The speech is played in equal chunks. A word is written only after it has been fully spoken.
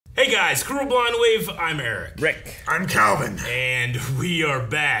guys, Cruel Blind Wave, I'm Eric. Rick. I'm Calvin. And we are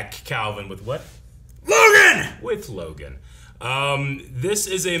back, Calvin, with what? Logan! With Logan. This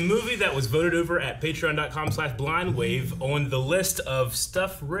is a movie that was voted over at patreon.com/blindwave on the list of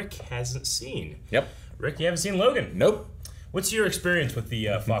stuff Rick hasn't seen. Yep. Rick, you haven't seen Logan? Nope. What's your experience with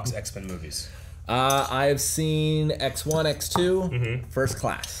the Fox X-Men movies? I have seen X1, X2, First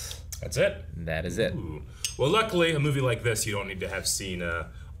Class. That's it? That is it. Ooh. Well, luckily, a movie like this, you don't need to have seen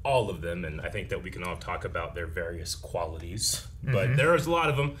all of them, and I think that we can all talk about their various qualities. But there's a lot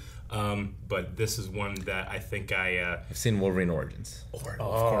of them. But this is one that I think I've seen Wolverine Origins. Of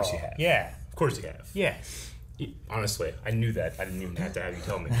course you have. Yeah. Of course you have. Yeah. Honestly, I knew that. I didn't even have to have you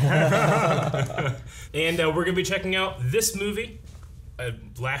tell me. And we're going to be checking out this movie,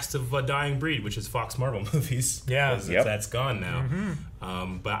 Last of a Dying Breed, which is Fox Marvel movies. Yeah. That's gone now.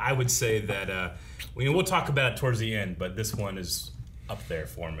 But I would say that, we'll talk about it towards the end, but this one is up there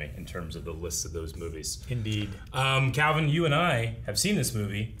for me in terms of the list of those movies. Indeed. Calvin, you and I have seen this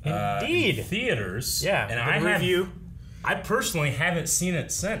movie in theaters. Yeah. And I personally haven't seen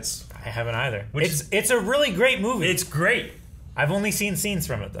it since. I haven't either. It's a really great movie. It's great. I've only seen scenes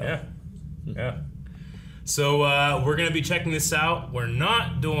from it, though. Yeah. Yeah. So we're going to be checking this out. We're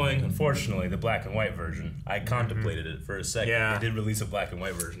not doing, unfortunately, the black and white version. I contemplated it for a second. Yeah. They did release a black and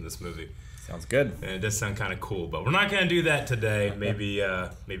white version of this movie. Sounds good. And it does sound kind of cool, but we're not going to do that today. Maybe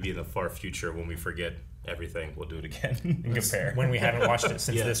in the far future when we forget everything, we'll do it again and compare. When we haven't watched it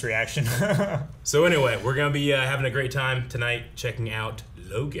since this reaction. So anyway, we're going to be having a great time tonight checking out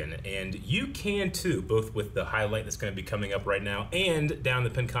Logan. And you can too, both with the highlight that's going to be coming up right now and down the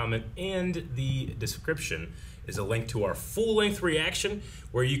pinned comment and the description is a link to our full-length reaction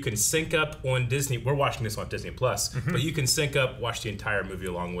where you can sync up on Disney. We're watching this on Disney Plus, but you can sync up, watch the entire movie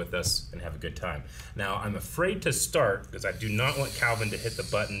along with us, and have a good time. Now, I'm afraid to start because I do not want Calvin to hit the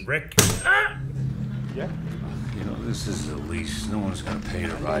button. Rick. Ah! Yeah. You know, this is the lease. No one's gonna pay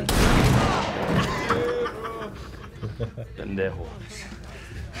to ride. Pendejo.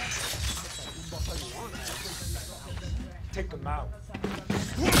 Take them out.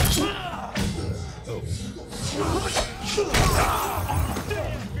 Oh.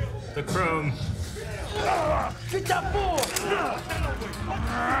 The Chrome.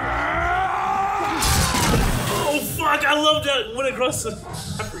 Oh fuck! I love that. Went across the.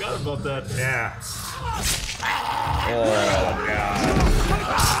 I forgot about that. Yeah. Oh, God.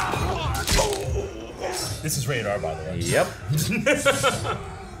 This is rated R, by the way. Yep.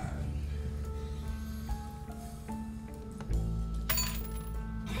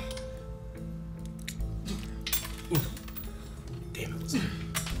 Damn it.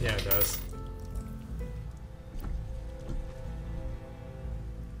 Yeah, it does.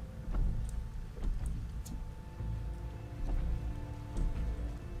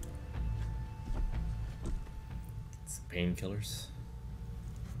 Painkillers.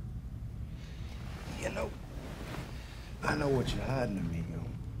 You know, I know what you're hiding, amigo.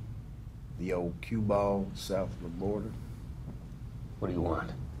 The old cue ball south of the border. What do you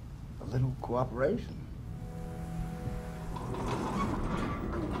want? A little cooperation.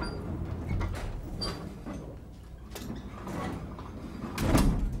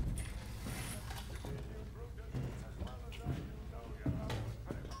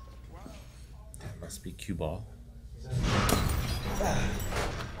 That must be cue ball.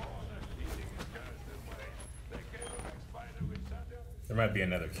 There might be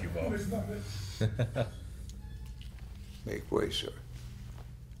another cue ball. Make way, sir.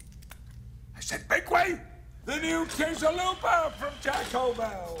 I said, make way! The new quesalupa from Taco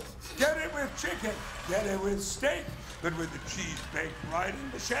Bell. Get it with chicken, get it with steak, but with the cheese baked right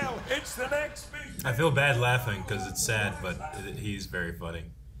in the shell. It's the next big. I feel bad laughing because it's sad, but he's very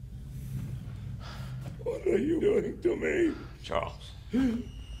funny. What are you doing to me? Charles. Come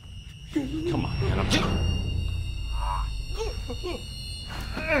on, man. I'm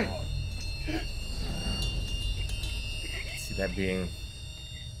See that being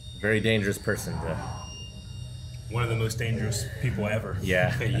a very dangerous person to. One of the most dangerous people ever.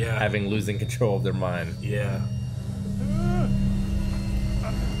 Yeah. Yeah. Having losing control of their mind. Yeah.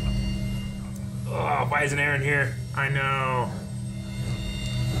 Oh, why isn't Aaron here? I know.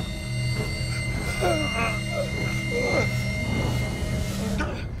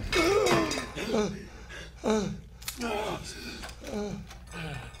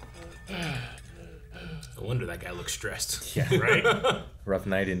 No wonder that guy looks stressed. Yeah, Right? Rough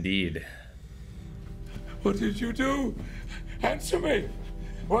night indeed. What did you do? Answer me.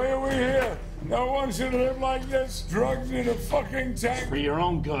 Why are we here? No one should live like this, drugged in a fucking tank. for your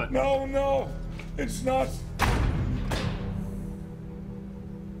own good. No, no, it's not.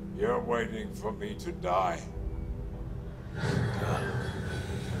 You're waiting for me to die.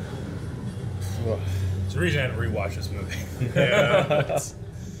 There's a reason I had to rewatch this movie.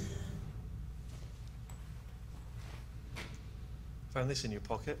 Found this in your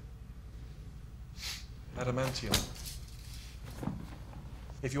pocket. Adamantium.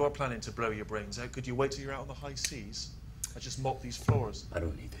 If you are planning to blow your brains out, could you wait till you're out on the high seas? I just mop these floors. I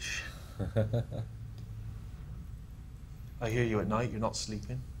don't need this shit. I hear you at night, you're not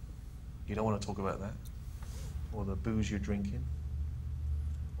sleeping. You don't want to talk about that. Or the booze you're drinking.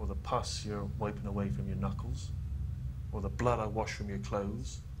 Or the pus you're wiping away from your knuckles. Or the blood I wash from your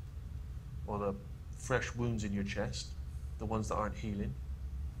clothes. Or the fresh wounds in your chest. The ones that aren't healing.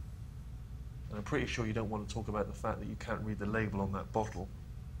 And I'm pretty sure you don't want to talk about the fact that you can't read the label on that bottle.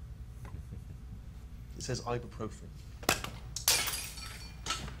 It says ibuprofen.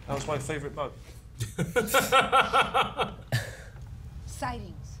 That was my favorite mug.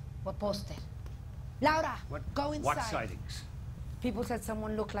 Sightings were posted. Laura, go inside. What sightings? People said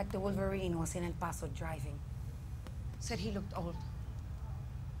someone looked like the Wolverine was in El Paso driving. Said he looked old.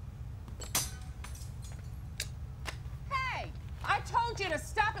 Hey! I told you to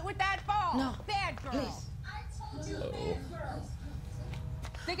stop it with that ball! No, Bad girl! please. I told you bad girls.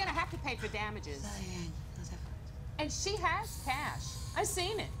 They're gonna have to pay for damages. And she has cash. I've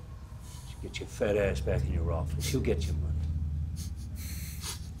seen it. Get your fat ass back in your office. You'll get your money.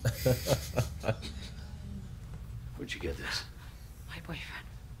 Where'd you get this? My boyfriend.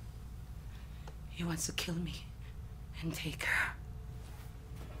 He wants to kill me and take her.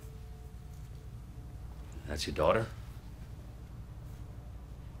 That's your daughter?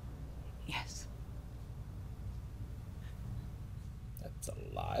 Yes. That's a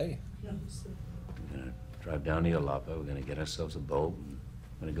lie. We're gonna drive down to Yalapa. We're gonna get ourselves a boat and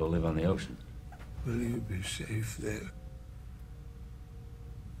we're gonna go live on the ocean. Will you be safe there?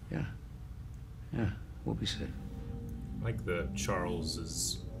 Yeah. Yeah, we'll be safe. Like the Charles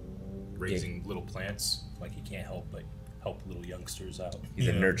is raising little plants. Like he can't help but help little youngsters out. He's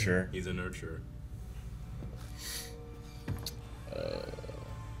a nurturer. He's a nurturer.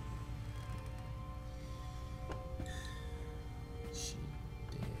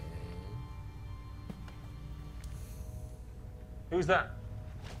 Who's that?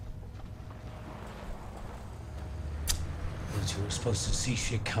 But you were supposed to see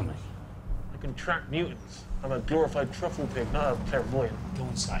shit coming. I can track mutants. I'm a glorified truffle pig, not a clairvoyant. Go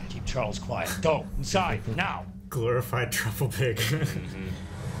inside. Keep Charles quiet. Go inside now. Glorified truffle pig.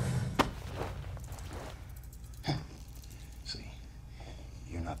 See,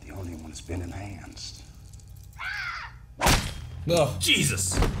 you're not the only one that's been enhanced. No.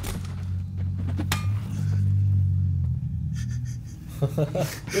 Jesus!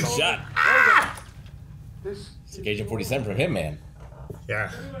 Good shot. It's like Agent 47 from him, man.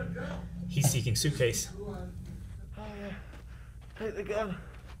 Yeah. He's seeking suitcase. Oh, yeah. Take the gun.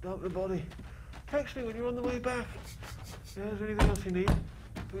 Dump the body. Text me when you're on the way back. Yeah, is there anything else you need?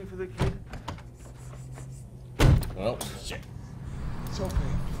 Food for the kid? Well, shit. It's okay.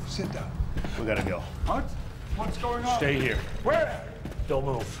 Sit down. We gotta go. What? What's going on? Stay here. Where? Don't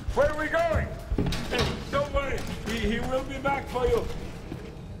move. Where are we going? Hey, don't worry. He will be back for you.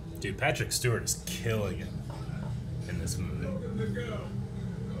 Dude, Patrick Stewart is killing it in this movie.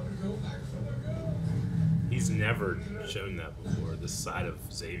 He's never shown that before, this side of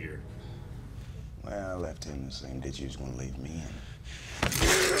Xavier. Well, I left him the same ditch he was gonna leave me in.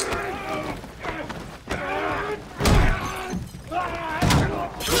 These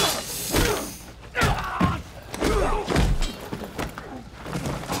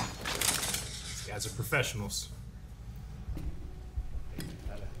guys are professionals.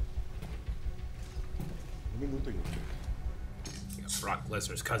 We got Brock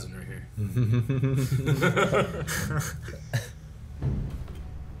Lesnar's cousin right here.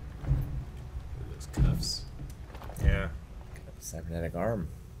 Those cuffs. Yeah. Cybernetic arm.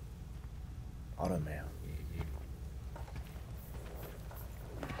 Automail.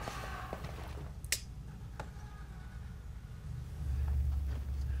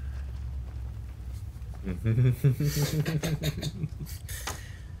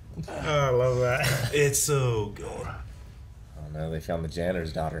 Oh, I love that. It's so good. Oh no, they found the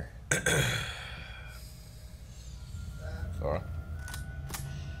janitor's daughter. Laura.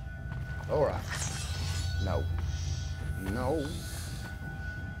 Laura. No. No.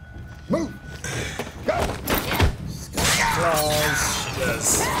 Move! Go! She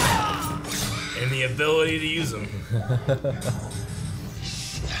does. And the ability to use them.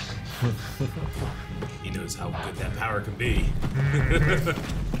 He knows how good that power can be.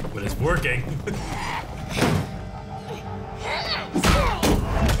 When it's working.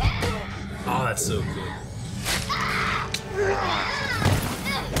 So good.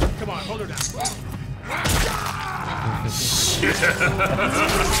 Come on, hold her down.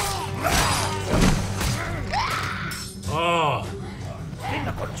 Oh.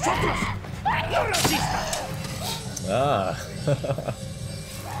 Ah.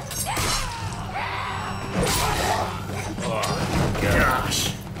 Oh,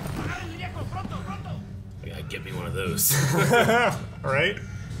 gosh. I gotta get me one of those. Alright?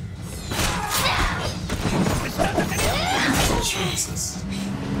 Jesus.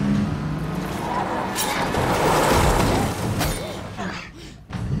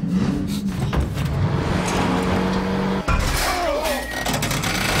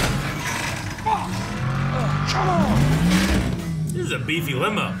 This is a beefy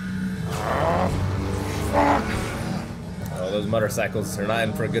limo. Oh, those motorcycles are not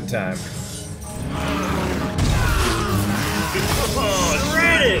in for a good time. Oh,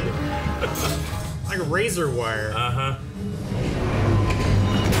 shredded! Like a razor wire. Uh-huh.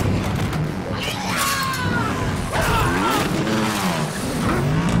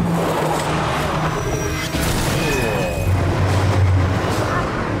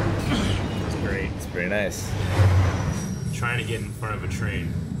 It's great. It's pretty nice. Trying to get in front of a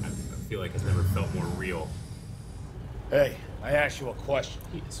train, I feel like it's never felt more real. Hey, I asked you a question.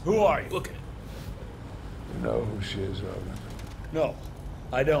 Who are you? Look at it. You know who she is, Logan? No,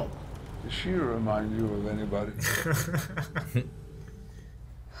 I don't. Does she remind you of anybody?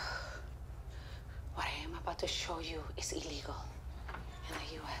 What I am about to show you is illegal in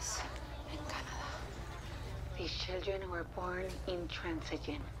the U.S. and Canada. These children were born in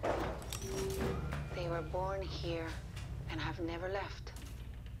transition. They were born here and have never left.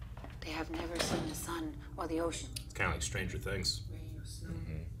 They have never seen the sun or the ocean. It's kind of like Stranger Things.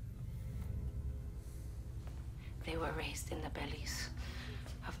 Mm-hmm. They were raised in the bellies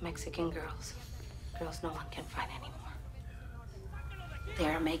of Mexican girls. Girls no one can find anymore. They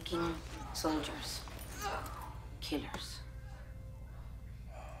are making soldiers, killers.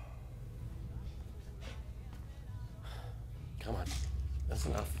 Come on. That's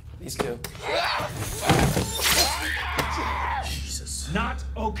enough. These two. Jesus. Not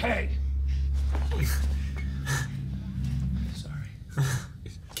okay. Sorry.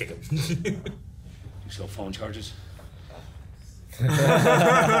 Kick him. You sell phone charges? And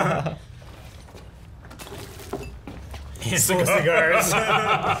cigars.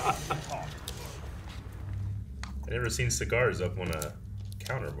 I've never seen cigars up on a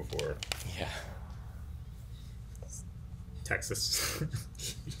counter before. Yeah. Texas.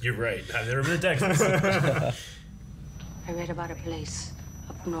 You're right. I've never been to Texas. I read about a place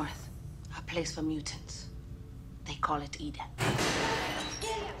up north, a place for mutants. They call it Eden.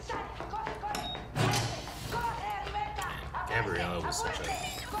 Gabriella was such a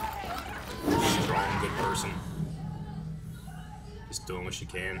strong, good person. Just doing what she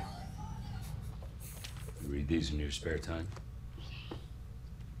can. You read these in your spare time?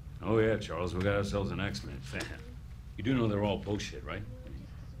 Oh yeah, Charles, we got ourselves an X-Men fan. You do know they're all bullshit, right?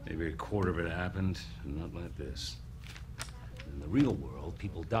 Maybe a quarter of it happened, and not like this. In the real world,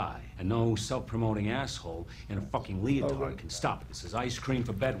 people die, and no self-promoting asshole in a fucking leotard can stop it. This is ice cream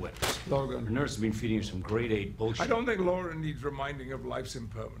for bedwetters. Logan. Your nurse has been feeding you some grade 8 bullshit. I don't think Laura needs reminding of life's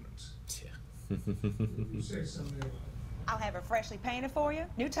impermanence. I'll have her freshly painted for you.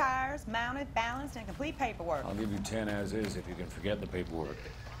 New tires, mounted, balanced, and complete paperwork. I'll give you 10 as is if you can forget the paperwork.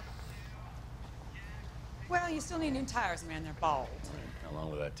 Well, you still need new tires, man. They're bald. How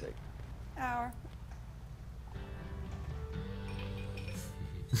long will that take? Hour.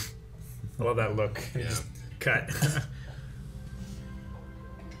 I love that look. Yeah. Just cut.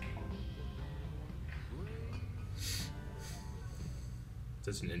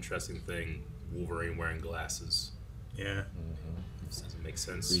 Such an interesting thing, Wolverine wearing glasses. Yeah. This doesn't make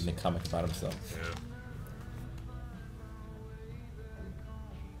sense. Reading a comic about himself. Yeah.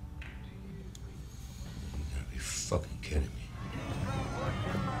 You gotta be fucking kidding me.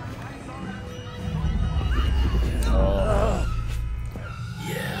 Oh.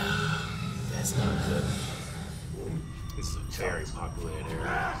 Yeah. That's not good. This is a very populated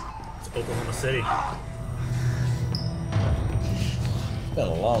area. It's Oklahoma City. It's been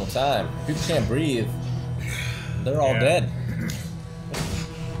a long time. People can't breathe. They're all dead.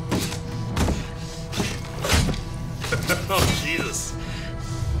 Oh, Jesus.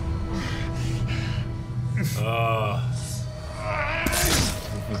 I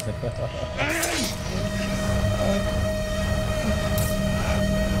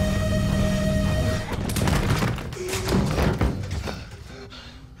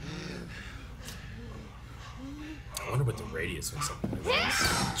wonder what the radius or something like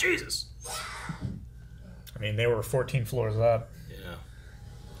that is. Jesus. mean, they were 14 floors up. Yeah.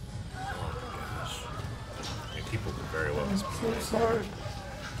 Oh my gosh. And people could very well. I'm so sorry.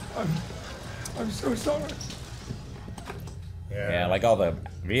 I'm so sorry. Yeah, like all the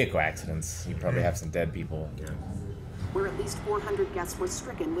vehicle accidents, you probably have some dead people. Yeah. Where at least 400 guests were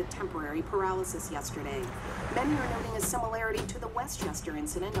stricken with temporary paralysis yesterday. Many are noting a similarity to the Westchester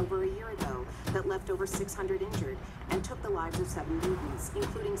incident over a year ago that left over 600 injured and took the lives of 7 mutants,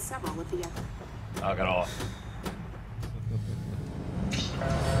 including several at the end. Knock it off.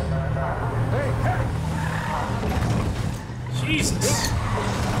 Jesus.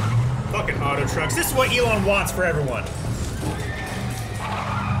 Fucking auto trucks. This is what Elon wants for everyone.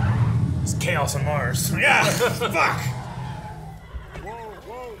 It's chaos on Mars. Yeah. Fuck.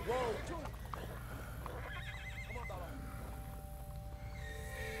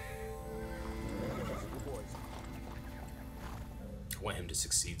 I want him to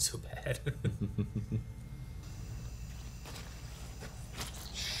succeed so bad.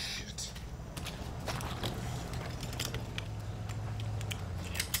 Shit.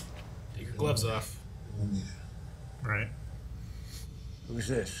 Take your gloves off. Right. Who's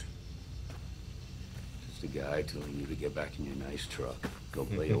this? Just a guy telling you to get back in your nice truck. Go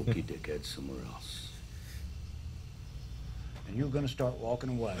play okey dickhead somewhere else. And you're gonna start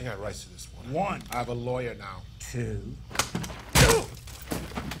walking away. I got rights to this one. 1. I have a lawyer now. 2.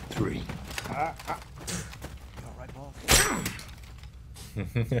 3.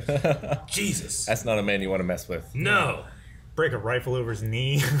 Jesus. That's not a man you want to mess with. No. Break a rifle over his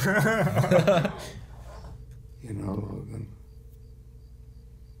knee. You know, Logan,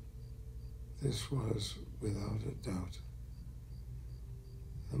 this was, without a doubt,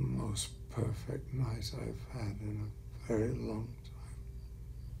 the most perfect night I've had in a very long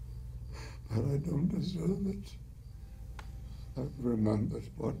time. But I don't deserve it. I've remembered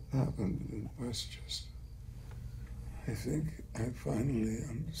what happened in Westchester. I think I finally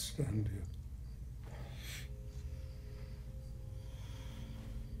understand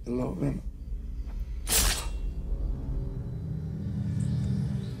you. Logan.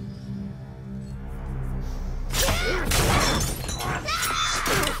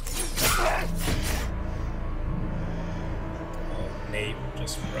 Nate,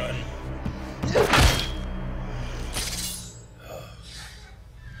 just run.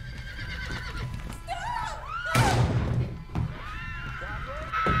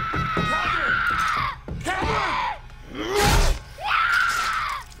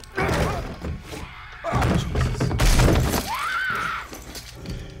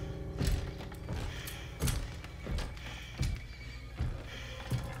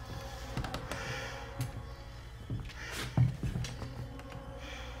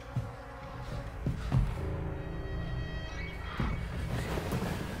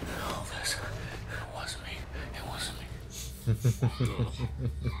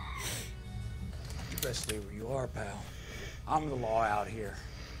 You best stay where you are, pal. I'm the law out here.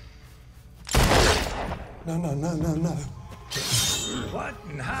 No, no, no, no, no. What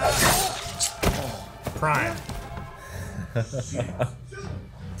and how? Prime.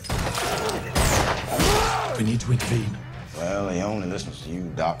 We need to intervene. Well, he only listens to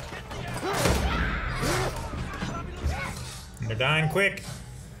you, Doc. They're dying quick.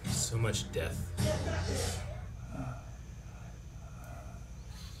 So much death.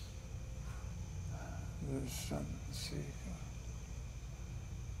 The sun seeker.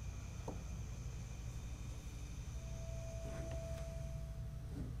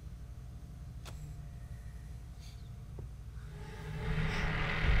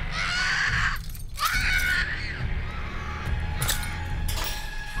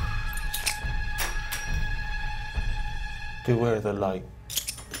 Beware the light.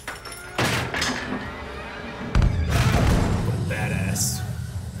 Badass.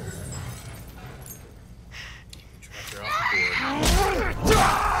 Tracker off the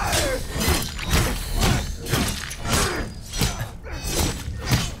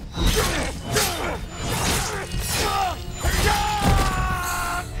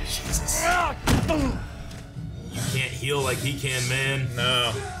Jesus. You can't heal like he can, man.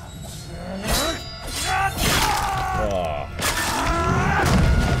 No. Oh.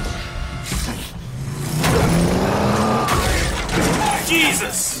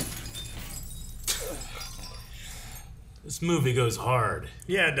 Jesus! This movie goes hard.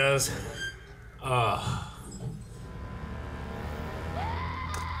 Yeah, it does.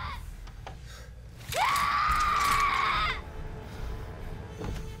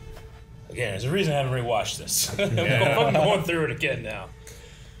 Again, there's a reason I haven't rewatched this. Yeah. I'm going through it again now.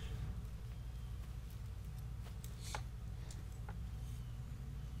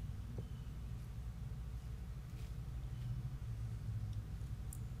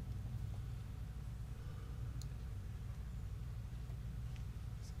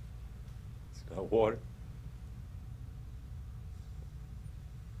 Got water?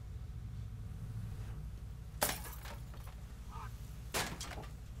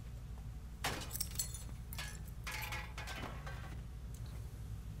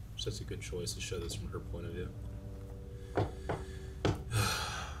 Such a good choice to show this from her point of view.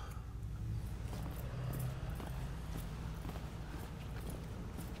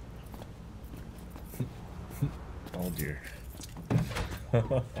 Oh dear.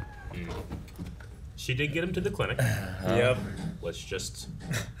 She did get him to the clinic. Yep. Let's just.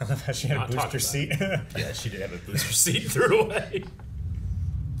 I love how she had a not talk booster about seat. it. Yeah, she did have a booster seat. Threw it away.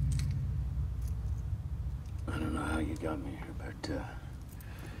 I don't know how you got me here, but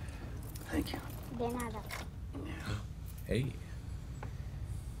thank you. De nada. Hey.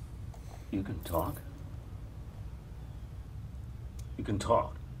 You can talk? You can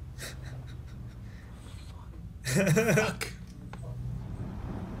talk. Fuck.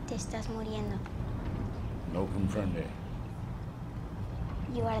 Te estás muriendo. No comprende.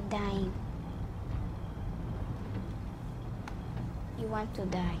 You are dying. You want to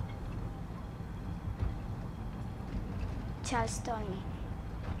die. Charles told me.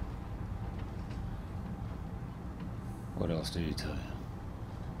 What else did he tell you?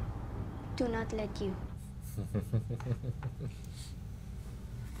 Do not let you.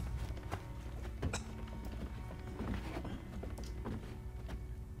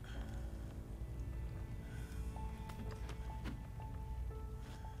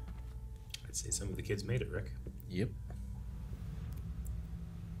 I'd say some of the kids made it, Rick. Yep.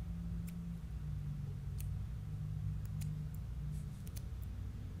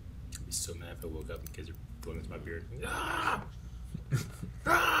 I'd be so mad if I woke up and kids are blowing into my beard. Ah!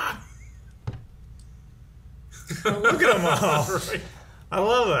 Ah! Look at them all. Right. I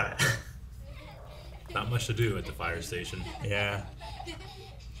love that. Not much to do at the fire station. Yeah.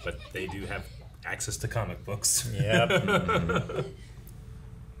 But they do have access to comic books. Yep.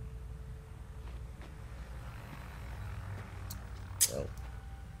 Well,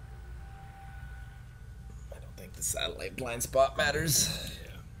 I don't think the satellite blind spot matters.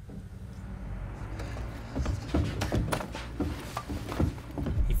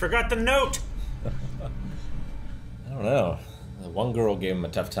 He forgot the note. I don't know. The one girl gave him a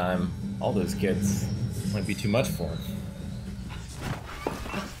tough time. All those kids might be too much for him.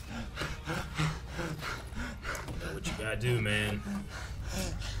 Know what you gotta do, man.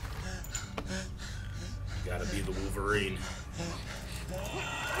 You gotta be the Wolverine.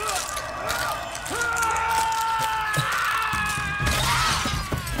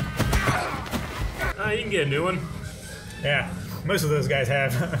 You can get a new one. Yeah, most of those guys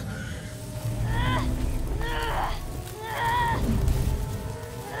have.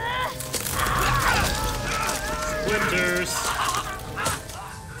 Splinters.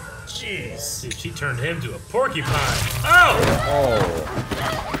 Jeez. Dude, she turned him to a porcupine. Oh!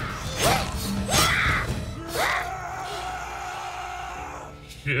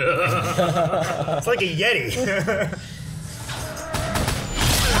 It's like a Yeti.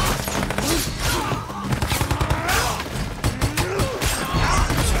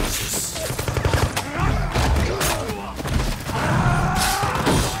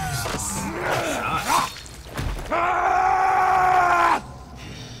 I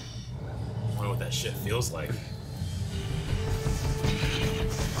wonder what that shit feels like.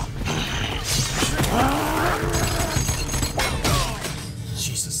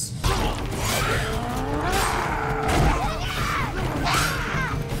 Jesus.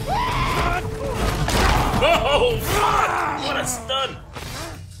 Oh, fuck! What a stun!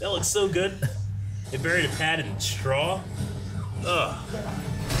 That looks so good. They buried a pad in straw. Ugh.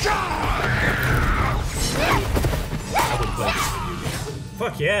 I would play this video game.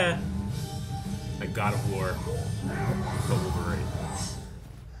 Fuck yeah. Like God of War. But Wolverine.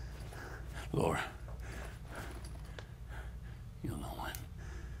 Laura. You'll know when.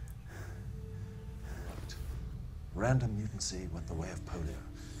 Random mutancy went the way of polio.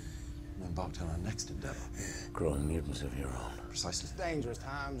 And embarked on our next endeavor. Growing mutants of your own. Precisely. It's dangerous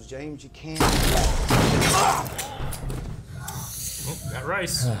times, James. You can't. Oh, got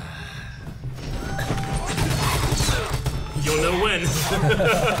Rice. You'll know when.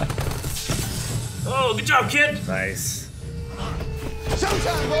 Oh, good job, kid. Nice.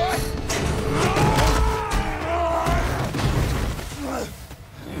 Showtime, boy!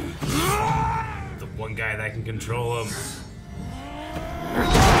 The one guy that can control him.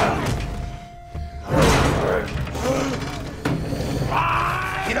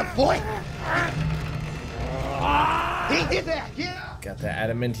 Get up, boy! He did that! Get up! Got that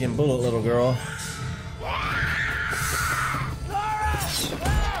adamantium bullet, little girl.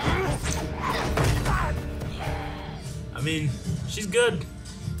 I mean, she's good.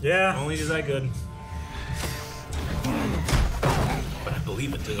 Yeah. Only she's that good. But I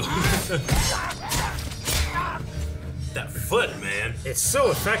believe it, too. That foot, man. It's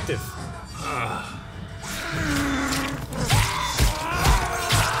so effective.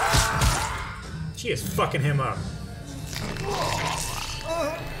 She is fucking him up.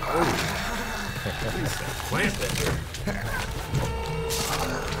 Plant bender.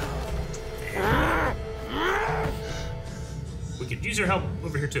 We could use your help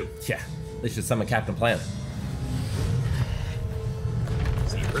over here too. Yeah, they should summon Captain Plant.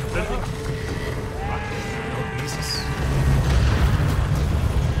 Is he Earth bending? Oh, Jesus.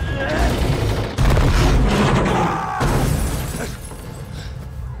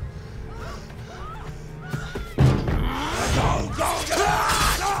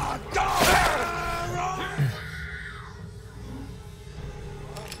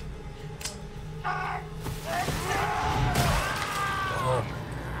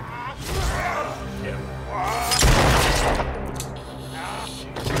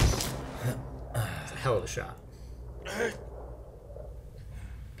 Hell of a shot.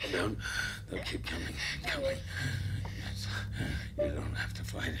 They'll keep coming and coming. You don't have to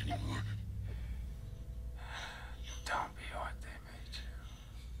fight anymore. Don't be what they made you.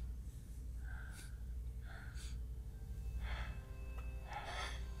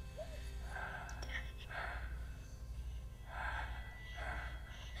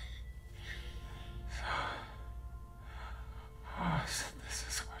 So this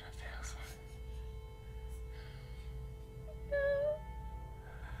is what it feels like.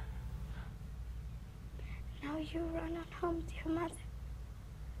 Now you run on home to your mother.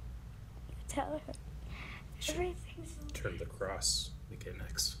 You tell her everything's Turn the cross. Okay,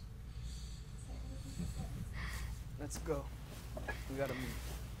 next. Let's go. We gotta move.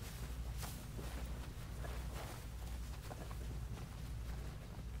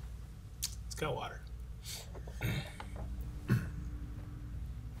 It's got water. I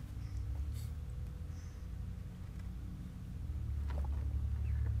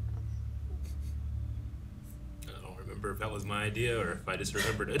don't remember if that was my idea or if I just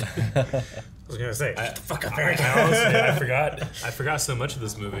remembered it. I was gonna say, fuck up, Eric. I forgot. I forgot so much of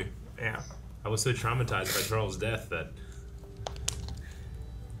this movie. Yeah. I was so traumatized by Charles' death that.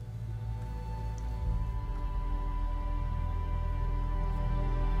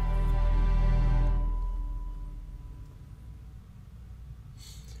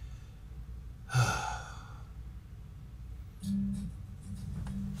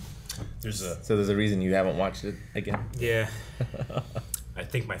 So there's a reason you haven't watched it again? Yeah. I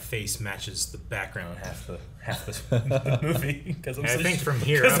think my face matches the background half the movie because I'm I so think from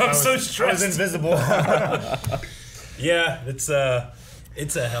here because up, I'm so stressed. I was invisible. Yeah, it's a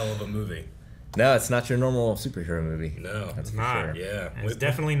hell of a movie. No, it's not your normal superhero movie. No, That's it's for not. sure. Yeah, It's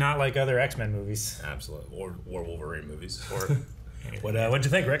definitely not like other X-Men movies. Absolutely, or Wolverine movies. Or what'd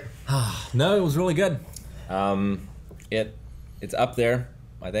you think, Rick? No, it was really good. It's up there,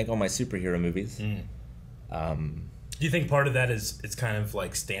 I think, on my superhero movies. Do you think part of that is it's kind of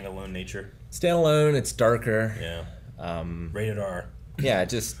like standalone nature? Standalone, it's darker. Yeah. Rated R. Yeah,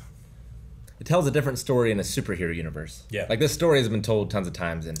 it tells a different story in a superhero universe. Yeah. Like this story has been told tons of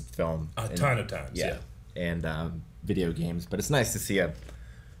times in film. A ton of times, yeah. And video games. But it's nice to see a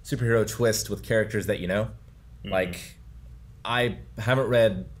superhero twist with characters that you know. Mm-hmm. Like, I haven't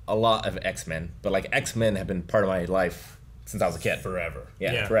read a lot of X-Men, but like X-Men have been part of my life since I was a kid. Forever.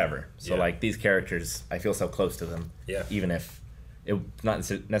 Yeah, forever. So Yeah. like these characters, I feel so close to them. Yeah. Even if it not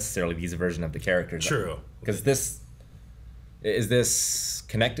necessarily be a version of the characters. True. Because is this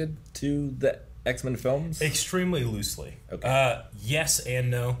connected to the X-Men films? Extremely loosely. Okay. Yes and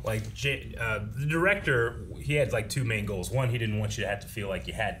no. Like the director, he had like two main goals. One, he didn't want you to have to feel like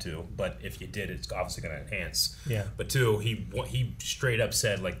you had to, but if you did, it's obviously going to enhance. Yeah. But two, he straight up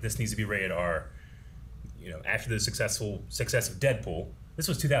said like this needs to be rated R. You know, after the success of Deadpool, this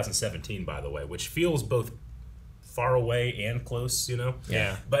was 2017, by the way, which feels both far away and close, you know?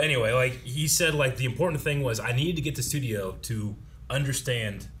 Yeah. But anyway, like he said, like the important thing was I needed to get the studio to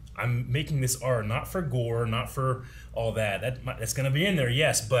understand I'm making this R not for gore, not for all that. That's going to be in there,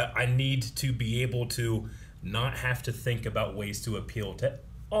 yes, but I need to be able to not have to think about ways to appeal to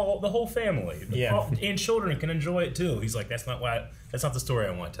the whole family. Yeah. And children can enjoy it too. He's like, that's not the story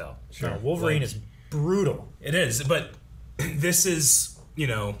I want to tell. Sure. No, Wolverine is brutal. It is, but this is, you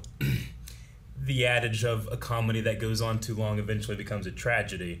know, the adage of a comedy that goes on too long eventually becomes a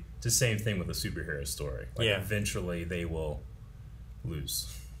tragedy. It's the same thing with a superhero story. Like eventually they will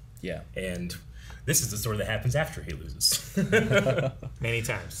lose. Yeah. And this is the story that happens after he loses. Many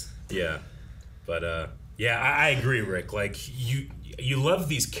times. Yeah. But Yeah, I agree, Rick. Like, you love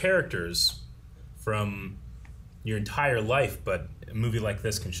these characters from your entire life, but a movie like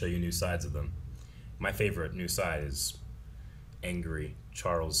this can show you new sides of them. My favorite new side is angry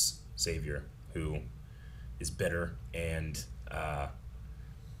Charles Xavier, who is bitter and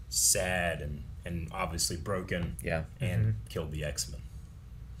sad and obviously broken. Yeah. And killed the X-Men.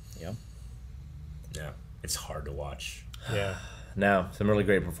 Yeah. Yeah. It's hard to watch. Yeah. No, some really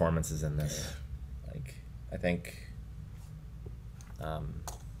great performances in this. Like, I think,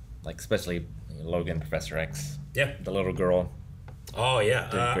 like, especially Logan, Professor X. Yeah. The little girl. Oh, yeah.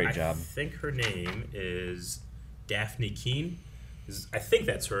 Did a great job. I think her name is Daphne Keane. I think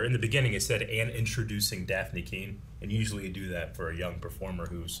that's her. In the beginning, it said, and introducing Daphne Keane. And usually you do that for a young performer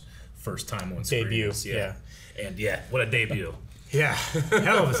who's first time on screen. Debut, Yeah. And yeah, what a debut. Yeah.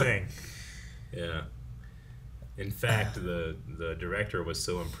 Hell of a thing. Yeah. In fact, the director was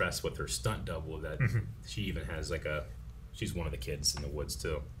so impressed with her stunt double that she even has she's one of the kids in the woods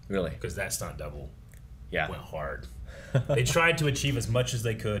too. Really? Because that stunt double went hard. They tried to achieve as much as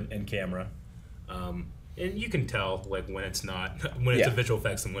they could in camera. And you can tell like when it's not, when it's a visual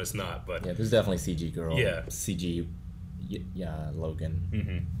effects and when it's not. But yeah, there's definitely CG girl. Yeah. CG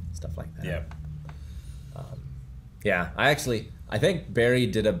Logan. Stuff like that. Yeah. Yeah, I think Barry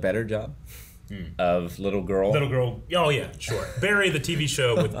did a better job of Little Girl. Little Girl, oh yeah, sure. Barry, the TV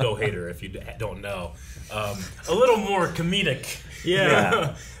show with Bill Hader, if you don't know. A little more comedic.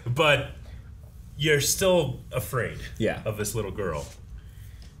 Yeah. But you're still afraid of this little girl.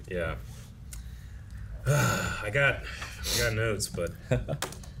 Yeah. I got notes, but...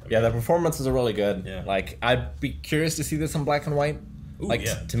 Yeah, the performances are really good. Yeah. Like, I'd be curious to see this in black and white. Ooh, like,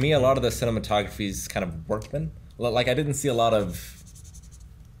 yeah. to me, a lot of the cinematography's kind of workman. Like, I didn't see a lot of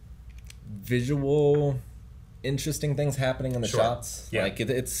visual, interesting things happening in the shots. Yeah. Like,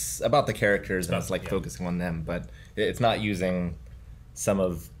 it's about the characters and it's, like, focusing on them. But it's not using some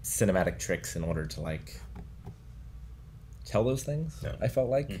of cinematic tricks in order to, like, tell those things, I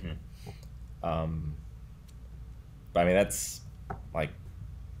felt like. But, I mean, that's, like...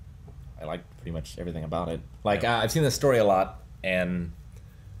 I like pretty much everything about it. Like, I've seen this story a lot, and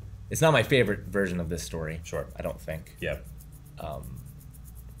it's not my favorite version of this story. Sure. I don't think. Yeah. And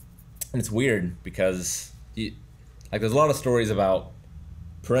it's weird because, there's a lot of stories about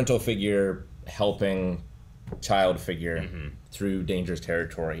parental figure helping child figure through dangerous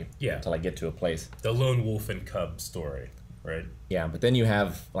territory to, like, get to a place. The lone wolf and cub story, right? Yeah, but then you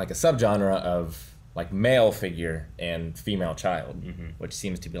have, like, a subgenre of... like male figure and female child, which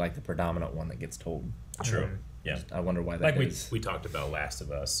seems to be like the predominant one that gets told. True. Yeah. I wonder why that like is. we talked about Last of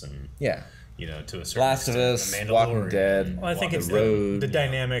Us and you know, to a certain Last of extent, Us, Walking Dead. Well, I think it's the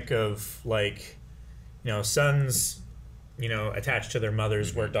dynamic of like, you know, sons, you know, attached to their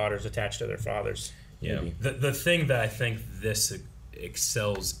mothers, where daughters attached to their fathers. Yeah. The thing that I think this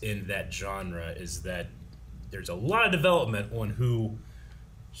excels in that genre is that there's a lot of development on who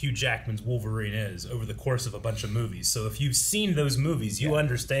Hugh Jackman's Wolverine is over the course of a bunch of movies. So if you've seen those movies, you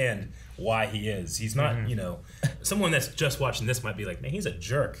understand why he is. He's not, you know, someone that's just watching this might be like, man, he's a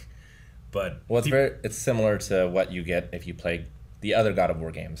jerk. But well, it's similar to what you get if you play the other God of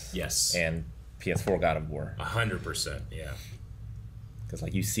War games. Yes. And PS4 God of War. 100%, yeah. Because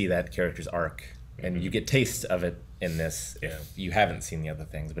like you see that character's arc, and you get taste of it in this if you haven't seen the other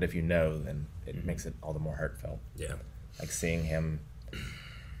things. But if you know, then it makes it all the more heartfelt. Yeah. Like seeing him.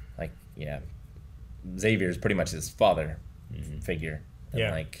 Like, Xavier is pretty much his father figure. And,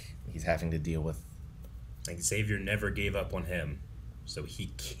 like, he's having to deal with... Like, Xavier never gave up on him, so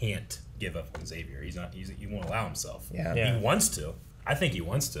he can't give up on Xavier. He won't allow himself. Yeah. He wants to. I think he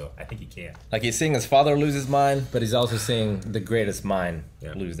wants to. I think he can't. Like, he's seeing his father lose his mind, but he's also seeing the greatest mind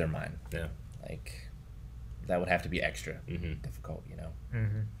lose their mind. Yeah. Like, that would have to be extra difficult, you know?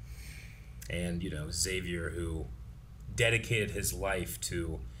 And, you know, Xavier, who dedicated his life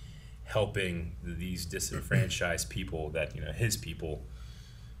to helping these disenfranchised people that, you know, his people,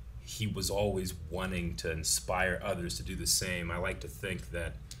 he was always wanting to inspire others to do the same. I like to think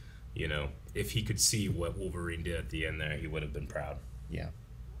that, you know, if he could see what Wolverine did at the end there, he would have been proud. Yeah.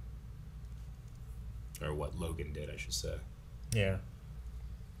 Or what Logan did, I should say. Yeah.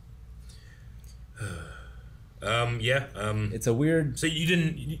 It's a weird... So you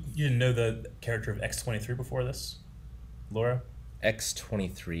didn't know the character of X-23 before this, Laura?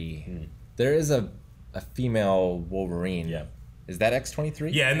 X-23. There is a female Wolverine. Yeah. Is that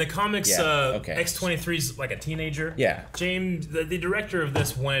X-23? Yeah, in the comics, okay. X-23's like a teenager. Yeah. James, the director of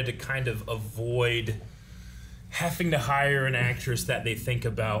this, wanted to kind of avoid having to hire an actress that they think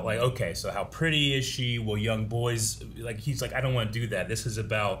about, like, okay, so how pretty is she? Will young boys... Like, he's like, I don't want to do that. This is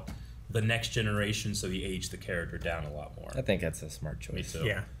about the next generation, so he aged the character down a lot more. I think that's a smart choice. Me too.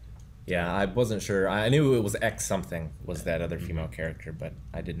 Yeah. Yeah, I wasn't sure. I knew it was X something was that other female character, but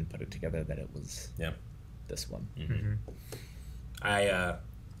I didn't put it together that it was this one. I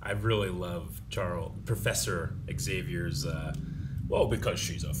really love Professor Xavier's. Well, because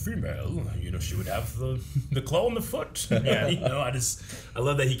she's a female, she would have the claw in the foot. Yeah. I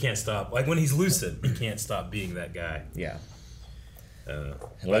love that he can't stop. Like when he's lucid, he can't stop being that guy. Yeah.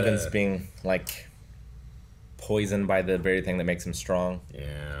 Logan's being like poisoned by the very thing that makes him strong.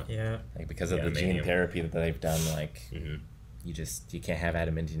 Yeah. Like because of the gene therapy that they've done, like you can't have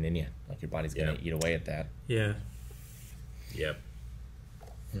adamantium in you. Like your body's gonna eat away at that. Yeah. Yep.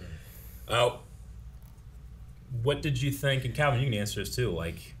 Oh. What did you think? And Calvin, you can answer this too.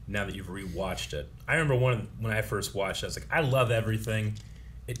 Like now that you've rewatched it, I remember when I first watched it, I was like, I love everything.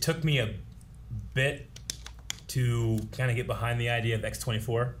 It took me a bit to kind of get behind the idea of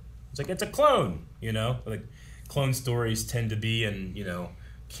X-24. It's like it's a clone, Like clone stories tend to be in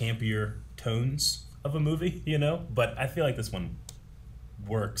campier tones of a movie, But I feel like this one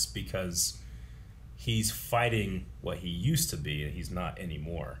works because he's fighting what he used to be, and he's not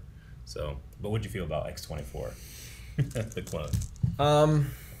anymore. So, but what'd you feel about X-24, the clone? I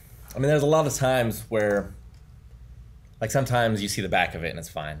mean, there's a lot of times where, like, sometimes you see the back of it and it's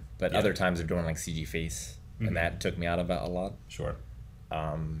fine, but other times they're doing like CG face, and that took me out of it a lot. Sure.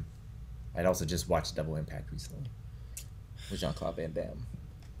 I'd also just watched Double Impact recently with Jean-Claude Van Damme,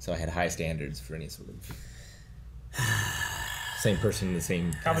 so I had high standards for any sort of same person in the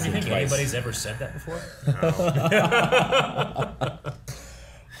same. Calvin, do you think anybody's ever said that before?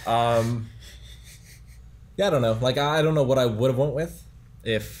 Yeah, I don't know. Like, I don't know what I would have went with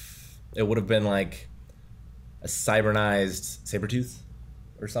if it would have been like a cybernized Sabretooth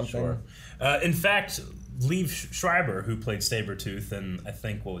or something. Sure. In fact, Liev Schreiber, who played Sabretooth in, I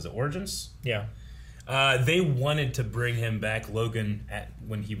think, what was it, Origins? Yeah. They wanted to bring him back. Logan,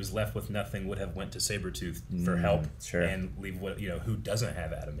 when he was left with nothing, would have went to Sabretooth for help. Sure. And Liev, who doesn't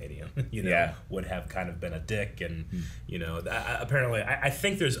have adamantium, would have kind of been a dick. And, apparently, I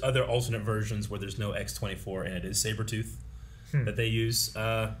think there's other alternate versions where there's no X-24 and it is Sabretooth that they use.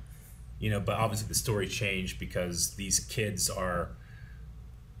 But obviously the story changed because these kids are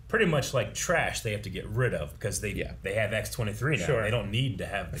pretty much like trash they have to get rid of because they have X-23 now. Sure. They don't need to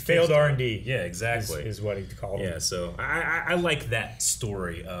have the failed R&D. Yeah, exactly. Is what he called it. Yeah, so I like that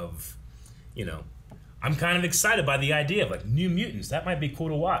story of, I'm kind of excited by the idea of like New Mutants. That might be cool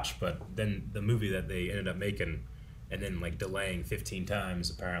to watch, but then the movie that they ended up making and then like delaying 15 times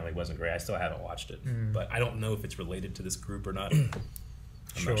apparently wasn't great. I still haven't watched it, but I don't know if it's related to this group or not. I'm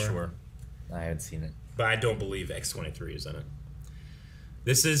not sure. I haven't seen it. But I don't believe X-23 is in it.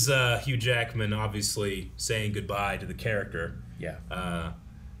 This is Hugh Jackman obviously saying goodbye to the character. Yeah.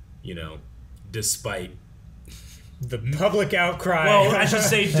 Despite the public outcry. Well, I should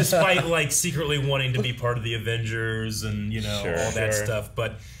say despite like secretly wanting to be part of the Avengers and all that stuff.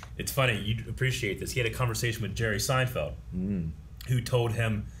 But it's funny, you'd appreciate this. He had a conversation with Jerry Seinfeld, who told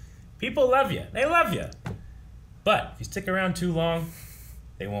him, "People love you. They love you. But if you stick around too long,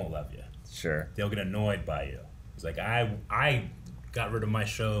 they won't love you. Sure. They'll get annoyed by you." He's like, I got rid of my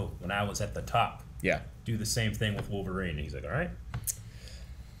show when I was at the top. Yeah. Do the same thing with Wolverine. And he's like, all right.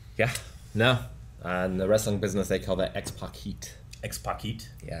 Yeah. No. In the wrestling business, they call that X-Pac heat. X-Pac heat?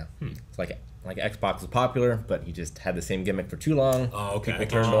 Yeah. It's like X-Pac was popular, but he just had the same gimmick for too long. Oh, okay. People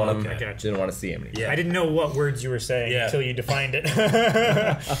turned on him. I gotcha. Didn't want to see him anymore. I didn't know what words you were saying until you defined it.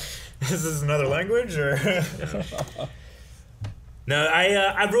 Is this another language? Or No,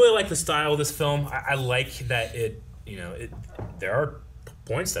 I really like the style of this film. I like that there are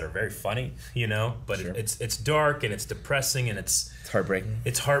points that are very funny, but it's dark and it's depressing and it's heartbreaking.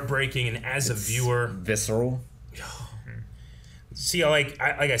 It's heartbreaking, and as a viewer, visceral. See, like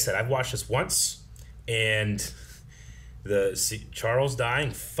I said, I've watched this once, and Charles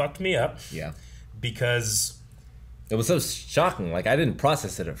dying fucked me up. Yeah, because it was so shocking. Like I didn't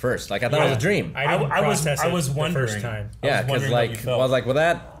process it at first. Like I thought it was a dream. I was wondering. The first time. Yeah, because I was like, well,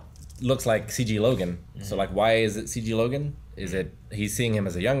 that looks like CG Logan. So like, why is it CG Logan? Is it he's seeing him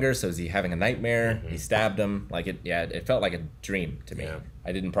as a younger? So is he having a nightmare? He stabbed him. Like it. Yeah, it felt like a dream to me.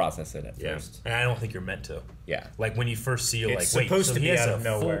 I didn't process it at first. And I don't think you're meant to. Yeah, like when you first see, it's supposed to be out of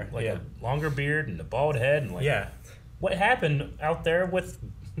nowhere. Like a longer beard and a bald head, and like what happened out there with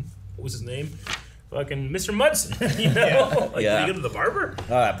what was his name? Fucking Mr. Mudson. Did he go to the barber? Oh,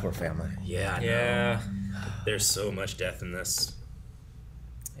 that poor family. Yeah, yeah. There's so much death in this.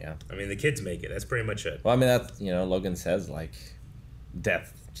 Yeah, I mean the kids make it. That's pretty much it. Well, I mean that's Logan says like,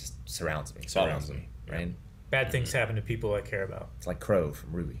 death just surrounds me, follows me, right? Bad things happen to people I care about. It's like Crow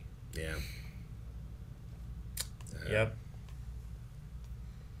from Ruby. Yeah. Yep.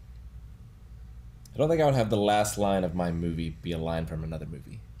 I don't think I would have the last line of my movie be a line from another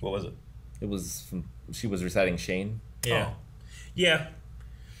movie. What was it? It was from, she was reciting Shane. Yeah. Oh. Yeah.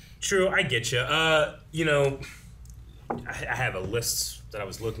 True, I get you. You know, I have a list that I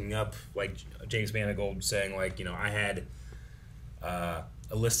was looking up, like James Mangold saying, like, you know, I had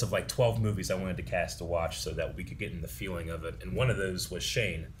a list of like 12 movies I wanted to cast to watch so that we could get in the feeling of it, and one of those was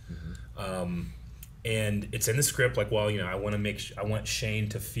Shane. And it's in the script, like, well, you know, I want Shane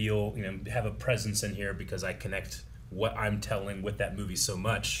to feel, you know, have a presence in here because I connect what I'm telling with that movie so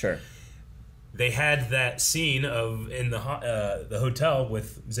much. Sure. They had that scene of in the hotel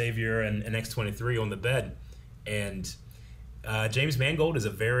with Xavier and X-23 on the bed, and James Mangold is a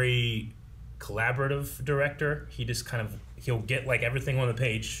very collaborative director. He just he'll get like everything on the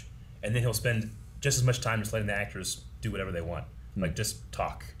page, and then he'll spend just as much time just letting the actors do whatever they want, like just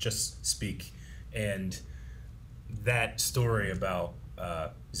talk, just speak. And that story about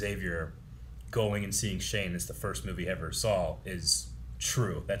Xavier going and seeing Shane, it's the first movie he ever saw, is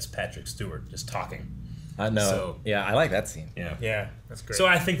true. That's Patrick Stewart just talking. I know. So, yeah, I like that scene. Yeah, that's great. So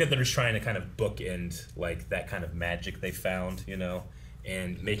I think that they're just trying to kind of bookend like that kind of magic they found, you know,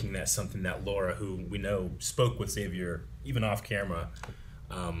 and making that something that Laura, who we know spoke with Xavier even off camera,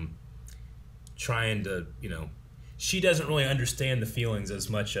 trying to, you know, she doesn't really understand the feelings as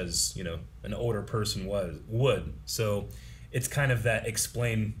much as, you know, an older person would. So it's kind of that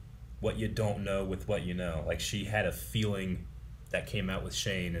explain what you don't know with what you know. Like, she had a feeling that came out with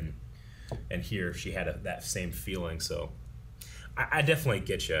Shane, and here she had that same feeling. So I definitely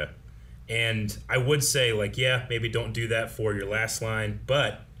get you. And I would say, like, yeah, maybe don't do that for your last line,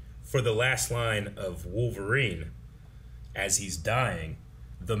 but for the last line of Wolverine, as he's dying,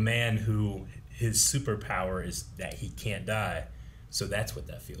 the man who his superpower is that he can't die. So that's what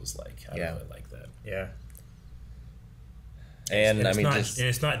that feels like. I really like that. Yeah. And I mean,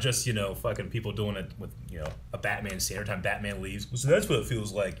 it's not just, you know, fucking people doing it with, you know, a Batman scene every time Batman leaves. So that's what it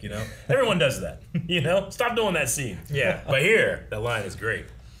feels like, you know. Everyone does that, you know. Stop doing that scene. Yeah. But here, that line is great.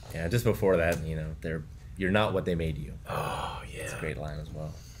 Yeah, just before that, you know, you're not what they made you. Oh yeah, it's a great line as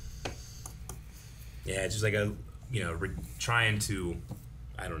well. Yeah, it's just like trying to,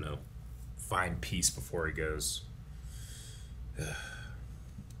 I don't know, find peace before he goes.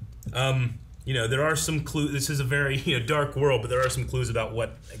 You know, there are some clues. This is a very, you know, dark world, but there are some clues about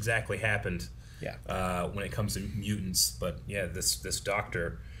what exactly happened. Yeah. When it comes to mutants, but yeah, this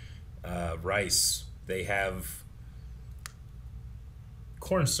doctor, Rice, they have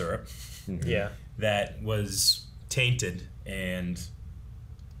corn syrup. Yeah. That was tainted, and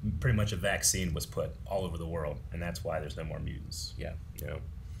pretty much a vaccine was put all over the world, and that's why there's no more mutants. Yeah. You know.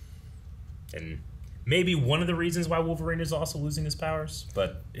 And maybe one of the reasons why Wolverine is also losing his powers,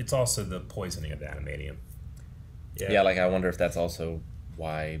 but it's also the poisoning of the adamantium. Yeah, like I wonder if that's also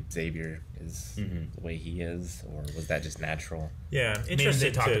why Xavier is the way he is, or was that just natural? Yeah, I'm Maybe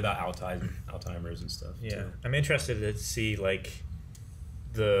interested they talked to about Alzheimer's and stuff. Yeah, too. I'm interested to see like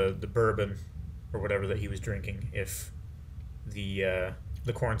the bourbon or whatever that he was drinking, if the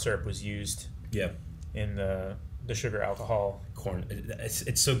corn syrup was used. Yeah. In the sugar alcohol. Corn.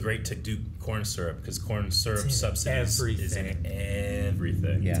 It's so great to do corn syrup because corn syrup substance is in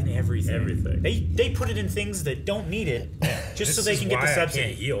everything. Yeah. It's in everything. Everything. They put it in things that don't need it, just so they can get the substance. I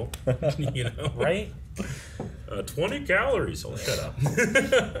can't heal. You know, right? 20 calories. Oh, shut up.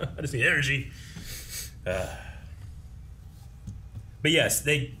 I just need energy. But yes,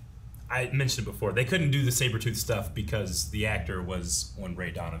 I mentioned it before. They couldn't do the Sabretooth stuff because the actor was on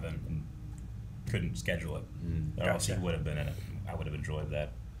Ray Donovan and couldn't schedule it. Or else he would have been in it. I would have enjoyed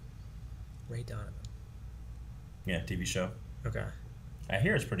that. Ray Donovan. Yeah, TV show. Okay. I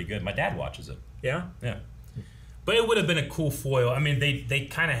hear it's pretty good. My dad watches it. Yeah? Yeah. But it would have been a cool foil. I mean, they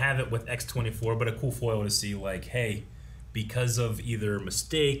kind of have it with X-24, but a cool foil to see, like, hey, because of either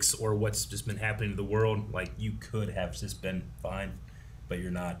mistakes or what's just been happening to the world, like, you could have just been fine, but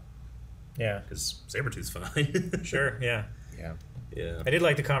you're not. Yeah. Because Sabretooth's fine. Sure, yeah. Yeah. Yeah. I did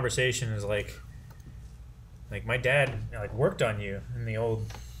like the conversation is like my dad worked on you in the old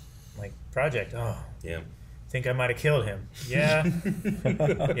project. Oh. Yeah. Think I might have killed him. Yeah.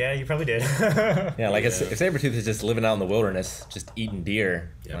 Yeah, you probably did. Yeah, like if Sabretooth is just living out in the wilderness, just eating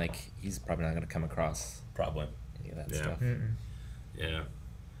deer, like he's probably not going to come across any of that stuff. Mm-mm. Yeah.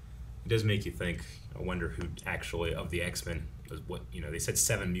 It does make you think. I wonder who actually, of the X-Men, was what, you know, they said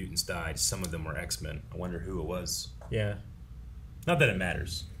 7 mutants died. Some of them were X-Men. I wonder who it was. Yeah. Not that it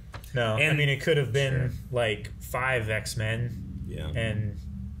matters. No, And, I mean, it could have been 5 X-Men and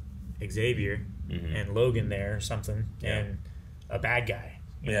Xavier and Logan there or something and a bad guy.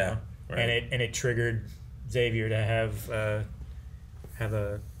 you Yeah, know? right. And it triggered Xavier to have a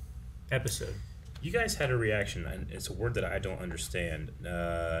episode. You guys had a reaction, and it's a word that I don't understand.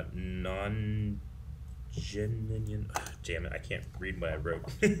 Non-genuine. Damn it! I can't read what I wrote.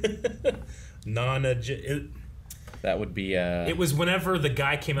 That would be. It was whenever the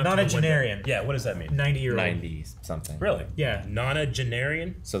guy came up. Nonagenarian. Yeah, what does that mean? 90-year-old. 90 something. Really? Yeah.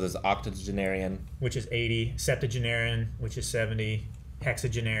 Nonagenarian. So there's octogenarian, which is 80, septuagenarian, which is 70,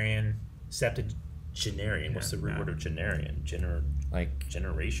 hexagenarian, Genarian. What's the root word of genarian? Like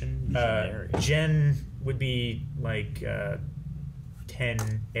generation. Gen would be like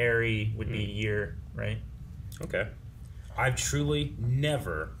 10. Airy would be year, right? Okay. I've truly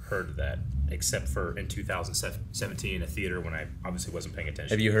never heard that, except for in 2017 in a theater when I obviously wasn't paying attention.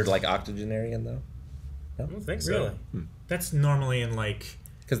 Have you heard like octogenarian though? No? I don't think so. Really? That's normally in like.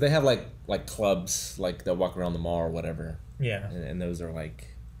 Because they have like clubs, like they'll walk around the mall or whatever. Yeah. And those are like.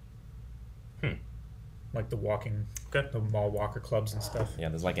 Like the the mall walker clubs and stuff. Yeah,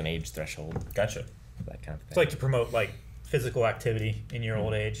 there's like an age threshold. Gotcha. That kind of thing. It's like to promote like physical activity in your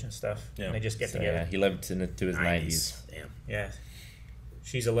old age and stuff. Yeah. And they just get So, together. yeah, he lived to his 90s. Damn. Yeah.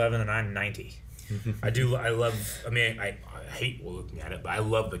 She's 11 and I'm 90. I hate looking at it, but I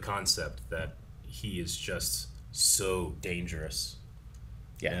love the concept that he is just so dangerous.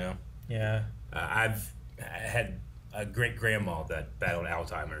 Yeah. You know? Yeah. I had a great grandma that battled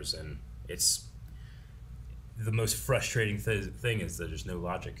Alzheimer's, and it's the most frustrating thing is that there's no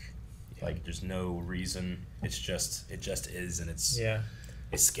logic. Yeah. Like there's no reason. It just is, and it's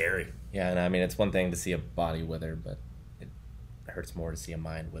scary. Yeah, and I mean it's one thing to see a body wither, but it hurts more to see a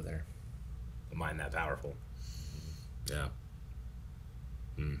mind wither. A mind that powerful. Yeah.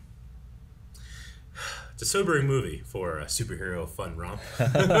 It's a sobering movie for a superhero fun romp.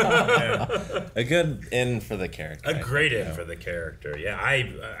 A good end for the character. A great end for the character. Yeah,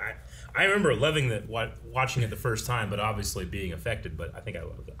 I remember loving that, watching it the first time, but obviously being affected. But I think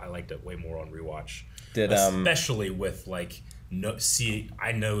I liked it way more on rewatch. Especially with like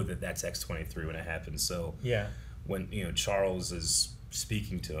I know that's X-23 when it happens. So yeah, when Charles is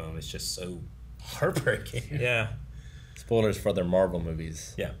speaking to him, it's just so heartbreaking. Yeah. Spoilers for other Marvel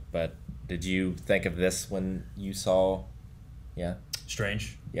movies. Yeah. But did you think of this when you saw? Yeah.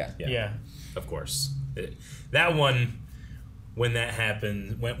 Strange. Yeah. Yeah. Of course. That one. When that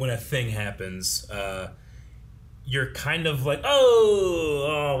happens, when a thing happens, you're kind of like,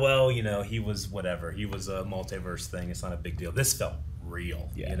 oh, well, he was whatever. He was a multiverse thing. It's not a big deal. This felt real.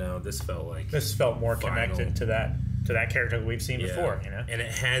 Yeah. This felt more connected to that character that we've seen before. And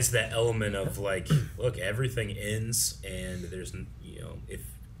it has that element of like, look, everything ends, and there's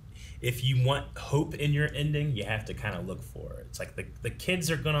if you want hope in your ending, you have to kind of look for it. It's like the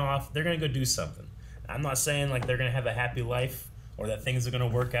kids are they're gonna go do something. I'm not saying like they're going to have a happy life or that things are going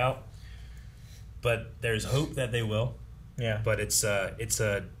to work out, but there's hope that they will. Yeah. But it's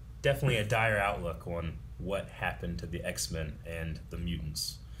definitely a dire outlook on what happened to the X-Men and the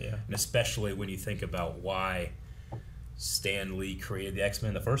mutants. Yeah. And especially when you think about why Stan Lee created the X-Men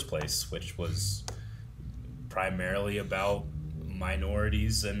in the first place, which was primarily about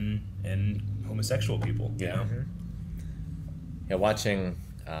minorities and homosexual people. Yeah. You know? Yeah, watching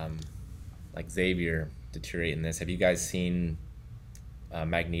like Xavier deteriorate in this. Have you guys seen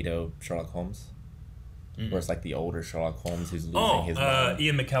Magneto Sherlock Holmes? Where it's like the older Sherlock Holmes who's losing his mind.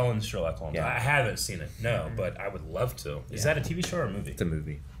 Ian McKellen's Sherlock Holmes. Yeah. I haven't seen it, but I would love to. Is that a TV show or a movie? It's a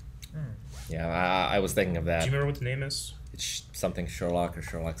movie. Yeah, I was thinking of that. Do you remember what the name is? It's something Sherlock or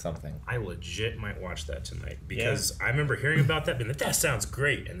Sherlock something. I legit might watch that tonight because I remember hearing about that, being like, that sounds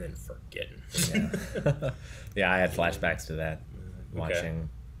great, and then forgetting. Yeah, yeah, I had flashbacks to that. Watching,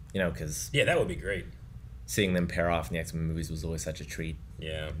 because... Yeah, that would be great. Seeing them pair off in the X-Men movies was always such a treat.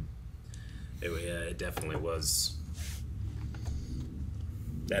 Yeah. It definitely was.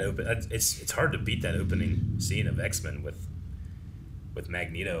 It's hard to beat that opening scene of X-Men with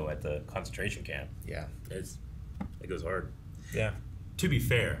Magneto at the concentration camp. Yeah. It goes hard. Yeah. To be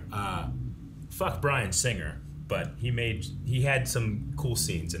fair, fuck Bryan Singer, but he had some cool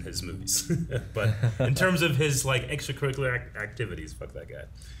scenes in his movies. But in terms of his like extracurricular activities, fuck that guy.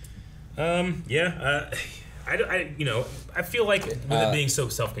 I feel like with it being so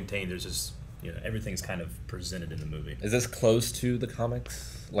self-contained, there's just everything's kind of presented in the movie. Is this close to the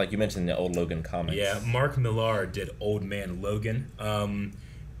comics? Like you mentioned the old Logan comics. Yeah, Mark Millar did Old Man Logan.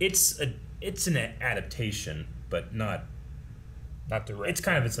 It's an adaptation, but not direct. It's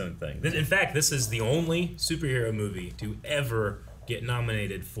kind of its own thing. In fact, this is the only superhero movie to ever get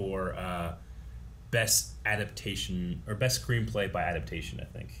nominated for best adaptation or best screenplay by adaptation. I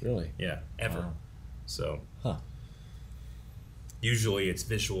think. Really? Yeah, ever. Wow. So. Huh. usually it's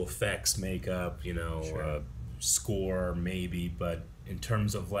visual effects, makeup, score maybe, but in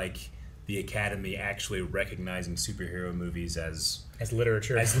terms of like the Academy actually recognizing superhero movies as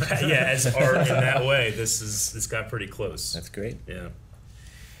literature, as art in that way, this got pretty close. That's great. Yeah.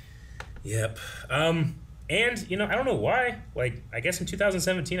 Yep. And I don't know why. Like, I guess in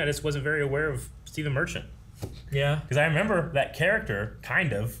 2017, I just wasn't very aware of Stephen Merchant. Yeah. Because I remember that character,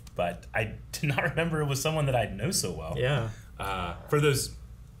 kind of, but I did not remember it was someone that I know so well. Yeah. For those,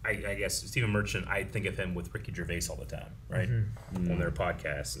 I guess, Stephen Merchant, I think of him with Ricky Gervais all the time, right? On their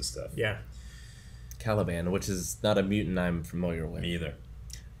podcasts and stuff. Yeah. Caliban, which is not a mutant I'm familiar with. Me either.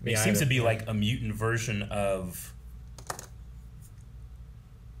 It seems to be like a mutant version of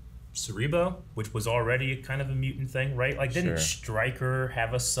Cerebo, which was already kind of a mutant thing, right? Like, didn't Stryker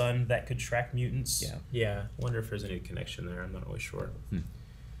have a son that could track mutants? Yeah. Yeah. Wonder if there's any connection there. I'm not really sure.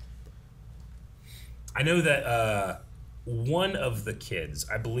 I know that one of the kids,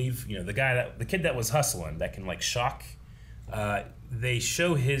 I believe, the kid that was hustling, that can like shock. They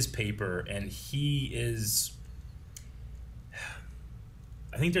show his paper, and he is.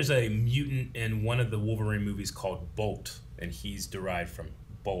 I think there's a mutant in one of the Wolverine movies called Bolt, and he's derived from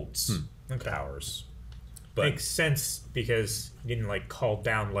Bolt's powers. But makes sense because he didn't like call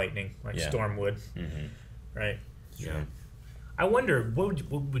down lightning like Storm would, right? Yeah. I wonder what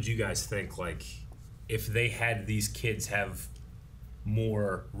would you guys think, like, if they had these kids have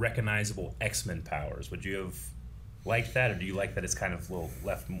more recognizable X-Men powers? Would you have liked that, or do you like that it's kind of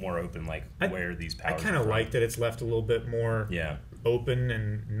left more open, like where these powers? I kind of like that it's left a little bit more open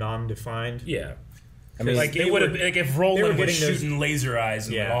and non-defined. Yeah. I mean, like, it would have, like, if Roland was shooting those laser eyes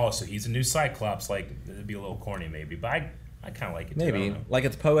and so he's a new Cyclops, like, it'd be a little corny maybe, but I kind of like it too. Maybe. Like,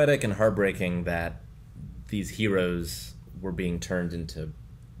 it's poetic and heartbreaking that these heroes were being turned into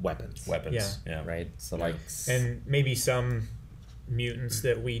weapons. Yeah. Right? So, like... And maybe some mutants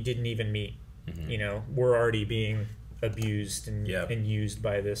that we didn't even meet, were already being abused and used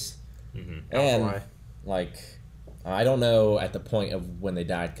by this. And, like... I don't know at the point of when they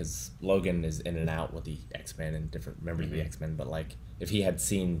died, because Logan is in and out with the X-Men and different members of the X-Men, but like if he had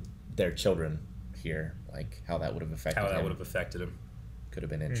seen their children here, like how that would have affected him. Could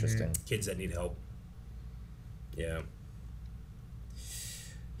have been interesting. Kids that need help. Yeah.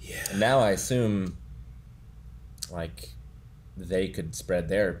 And now I assume like they could spread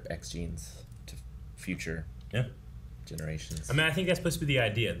their X genes to future generations. I mean, I think that's supposed to be the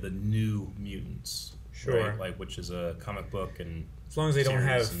idea, the new mutants. Sure. Right? Like, which is a comic book, and as long as they don't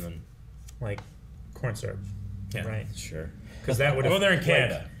have like corn syrup, right? Sure. Because that would. Well, they're in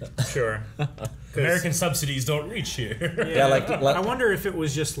Canada. Sure. American subsidies don't reach here. Yeah, I wonder if it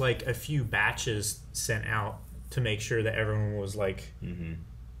was just like a few batches sent out to make sure that everyone was like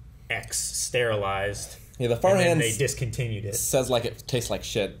X sterilized. Yeah, the far hand they discontinued it. Says like it tastes like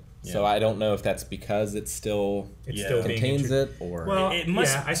shit. Yeah. So I don't know if that's because it still contains it, or it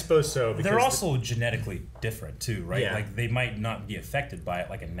must. Yeah, I suppose so. They're also genetically different too, right? Yeah. Like they might not be affected by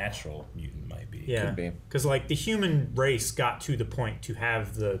it like a natural mutant might be. Yeah, because like the human race got to the point to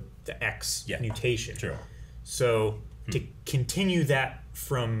have the X mutation. True. So to continue that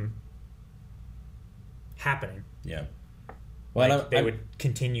from happening, well, they would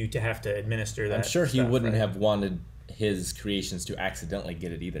continue to have to administer that. I'm sure he wouldn't have wanted his creations to accidentally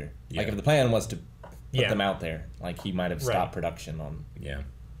get it either. Like if the plan was to put them out there, like he might have stopped production on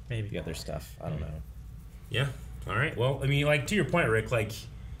maybe the other stuff. I don't know. Yeah. All right. Well, I mean, like to your point, Rick, like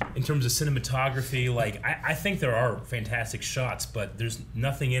in terms of cinematography, like I think there are fantastic shots, but there's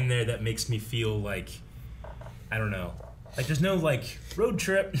nothing in there that makes me feel like, I don't know, like there's no like road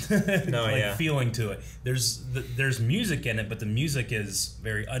trip feeling to it. There's music in it, but the music is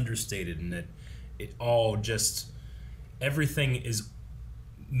very understated, and it all just, everything is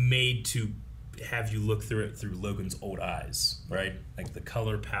made to have you look through it through Logan's old eyes, right? Like the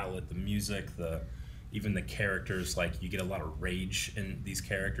color palette, the music, even the characters. Like you get a lot of rage in these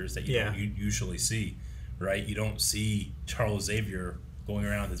characters that you don't usually see, right? You don't see Charles Xavier going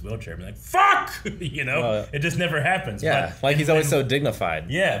around with his wheelchair and be like, fuck! It just never happens. Yeah, but he's always so dignified.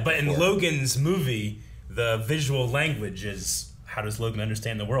 Yeah, but in Logan's movie, the visual language is, how does Logan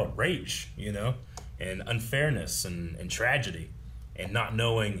understand the world? Rage, and unfairness and tragedy, and not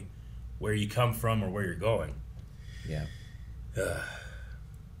knowing where you come from or where you're going. Yeah.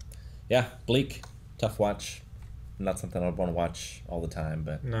 Yeah, bleak, tough watch. Not something I want to watch all the time,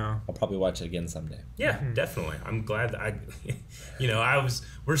 but no, I'll probably watch it again someday. Yeah, definitely. I'm glad that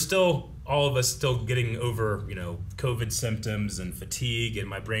we're still, all of us still getting over, COVID symptoms and fatigue, and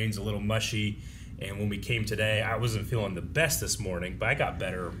my brain's a little mushy. And when we came today, I wasn't feeling the best this morning, but I got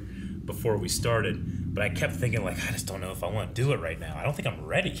better before we started. But I kept thinking, like, I just don't know if I want to do it right now. I don't think I'm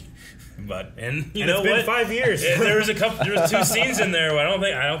ready. But you know it's been what? 5 years. There was 2 scenes in there where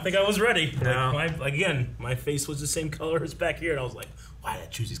I don't think I was ready. No. Like, my face was the same color as back here, and I was like, why did I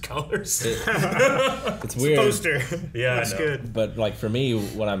choose these colors? It's weird. Poster. Yeah, That's good. But like for me,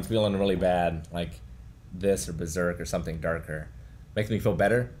 when I'm feeling really bad, like this or Berserk or something darker, makes me feel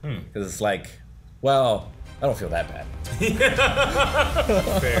better because it's like, well, I don't feel that bad.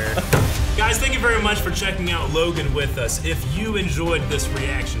 Fair. Guys, thank you very much for checking out Logan with us. If you enjoyed this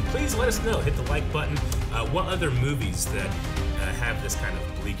reaction, please let us know. Hit the like button. What other movies that have this kind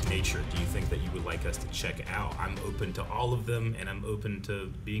of bleak nature do you think that you would like us to check out? I'm open to all of them, and I'm open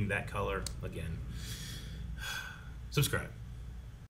to being that color again. Subscribe.